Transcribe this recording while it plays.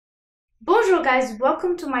Bonjour guys,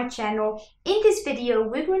 welcome to my channel. In this video,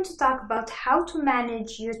 we're going to talk about how to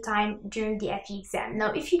manage your time during the FE exam.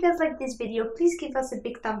 Now, if you guys like this video, please give us a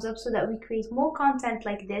big thumbs up so that we create more content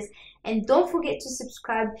like this. And don't forget to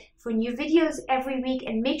subscribe for new videos every week,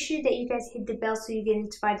 and make sure that you guys hit the bell so you get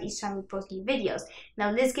notified each time we post new videos.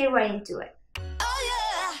 Now, let's get right into it.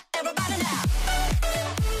 Oh yeah, everybody now.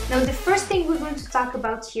 Now, the first thing we're going to talk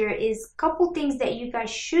about here is a couple things that you guys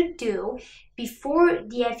should do before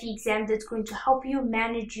the FE exam that's going to help you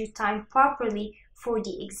manage your time properly for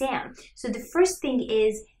the exam. So the first thing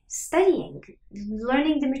is studying,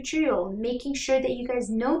 learning the material, making sure that you guys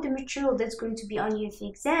know the material that's going to be on your FE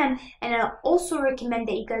exam. And I also recommend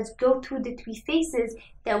that you guys go through the 3 phases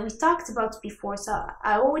that we talked about before. So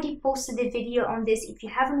I already posted a video on this. If you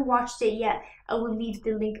haven't watched it yet, I will leave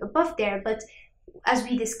the link above there. But as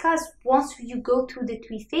we discussed, once you go through the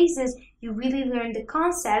 3 phases, you really learn the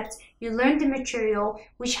concept, you learn the material,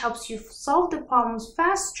 which helps you solve the problems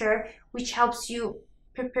faster, which helps you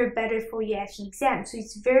prepare better for your FE exam. So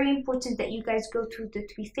it's very important that you guys go through the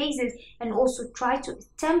 3 phases and also try to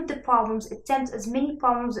attempt as many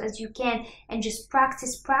problems as you can, and just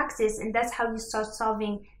practice, and that's how you start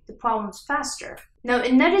solving the problems faster. Now,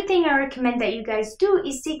 another thing I recommend that you guys do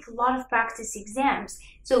is take a lot of practice exams.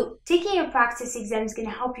 So taking a practice exam is going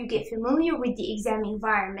to help you get familiar with the exam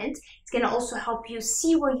environment. It's going to also help you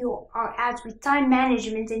see where you are at with time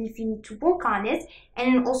management and if you need to work on it.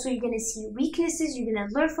 And then also you're going to see weaknesses, you're going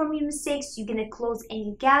to learn from your mistakes, you're going to close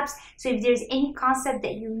any gaps. So if there's any concept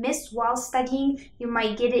that you missed while studying, you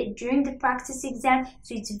might get it during the practice exam.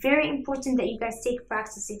 So it's very important that you guys take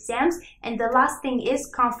practice exams. And the last thing is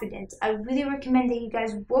confidence. I really recommend that you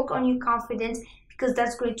guys work on your confidence, because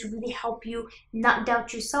that's going to really help you not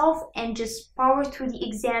doubt yourself and just power through the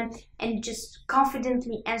exam and just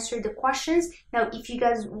confidently answer the questions. Now, if you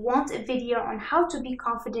guys want a video on how to be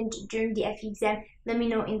confident during the FE exam, let me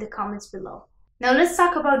know in the comments below. Now, let's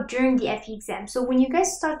talk about during the FE exam. So when you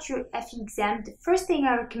guys start your FE exam, the first thing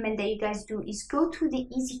I recommend that you guys do is go through the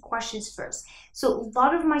easy questions first. So a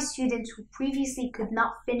lot of my students who previously could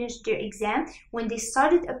not finish their exam, when they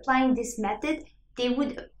started applying this method, they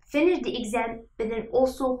would finish the exam but then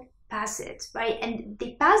also pass it, right? And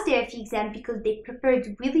they passed their FE exam because they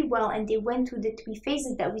prepared really well and they went through the 3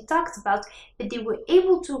 phases that we talked about, but they were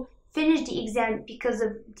able to finish the exam because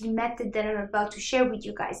of the method that I'm about to share with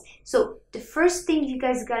you guys. So the first thing you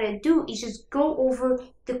guys gotta do is just go over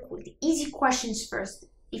the easy questions first.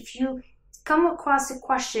 If you come across a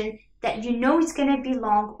question that you know is gonna be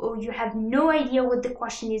long, or you have no idea what the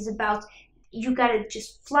question is about, you gotta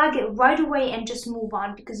just flag it right away and just move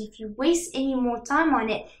on, because if you waste any more time on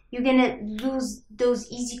it, you're gonna lose those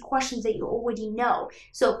easy questions that you already know.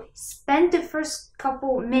 So spend the first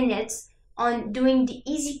couple minutes on doing the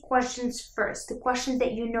easy questions first, the questions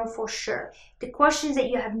that you know for sure. The questions that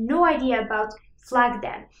you have no idea about, flag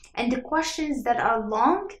them. And the questions that are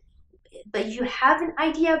long but you have an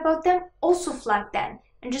idea about them, also flag them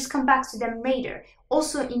and just come back to them later.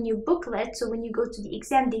 Also in your booklet, so when you go to the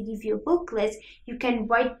exam, they give you a booklet, you can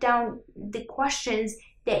write down the questions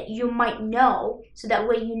that you might know, so that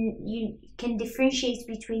way you can differentiate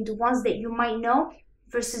between the ones that you might know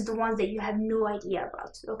versus the ones that you have no idea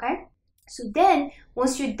about, okay? So then,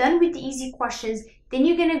 once you're done with the easy questions, then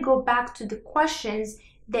you're gonna go back to the questions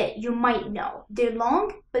that you might know. They're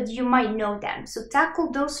long, but you might know them. So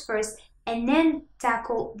tackle those first, and then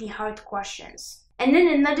tackle the hard questions. And then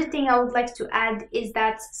another thing I would like to add is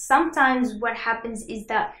that sometimes what happens is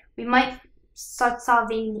that we might start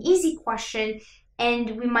solving an easy question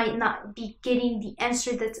and we might not be getting the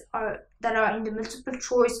answer that are in the multiple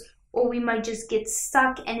choice, or we might just get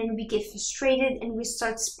stuck and then we get frustrated and we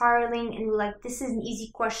start spiraling and we're like, this is an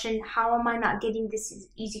easy question, how am I not getting this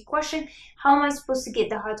easy question? How am I supposed to get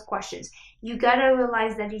the hard questions? You gotta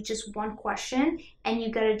realize that it's just one question and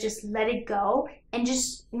you gotta just let it go and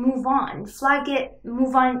just move on. Flag it,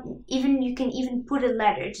 move on. Even you can even put a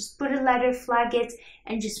letter. Just put a letter, flag it,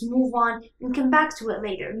 and just move on and come back to it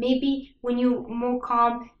later. Maybe when you're more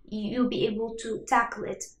calm, you'll be able to tackle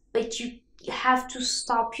it, but you have to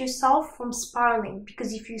stop yourself from spiraling,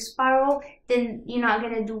 because if you spiral, then you're not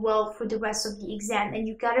going to do well for the rest of the exam. And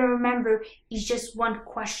you got to remember, it's just one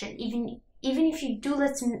question. Even if you do,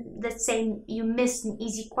 let's say you missed an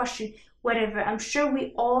easy question, whatever, I'm sure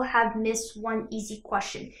we all have missed one easy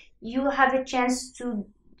question. You will have a chance to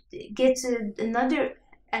get to another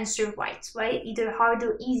answer right? Either hard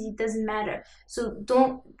or easy, doesn't matter. So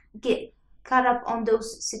don't get caught up on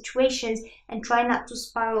those situations and try not to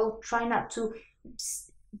spiral, try not to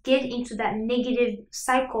get into that negative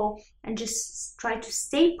cycle, and just try to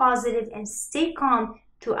stay positive and stay calm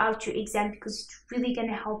throughout your exam, because it's really going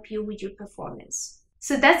to help you with your performance.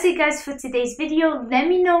 So that's it guys for today's video. Let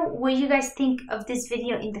me know what you guys think of this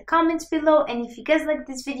video in the comments below, and if you guys like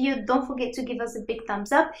this video, don't forget to give us a big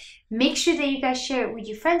thumbs up. Make sure that you guys share it with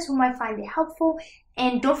your friends who might find it helpful,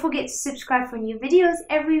 and don't forget to subscribe for new videos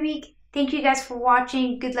every week. Thank you guys for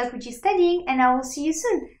watching. Good luck with your studying, and I will see you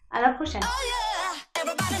soon. À la prochaine.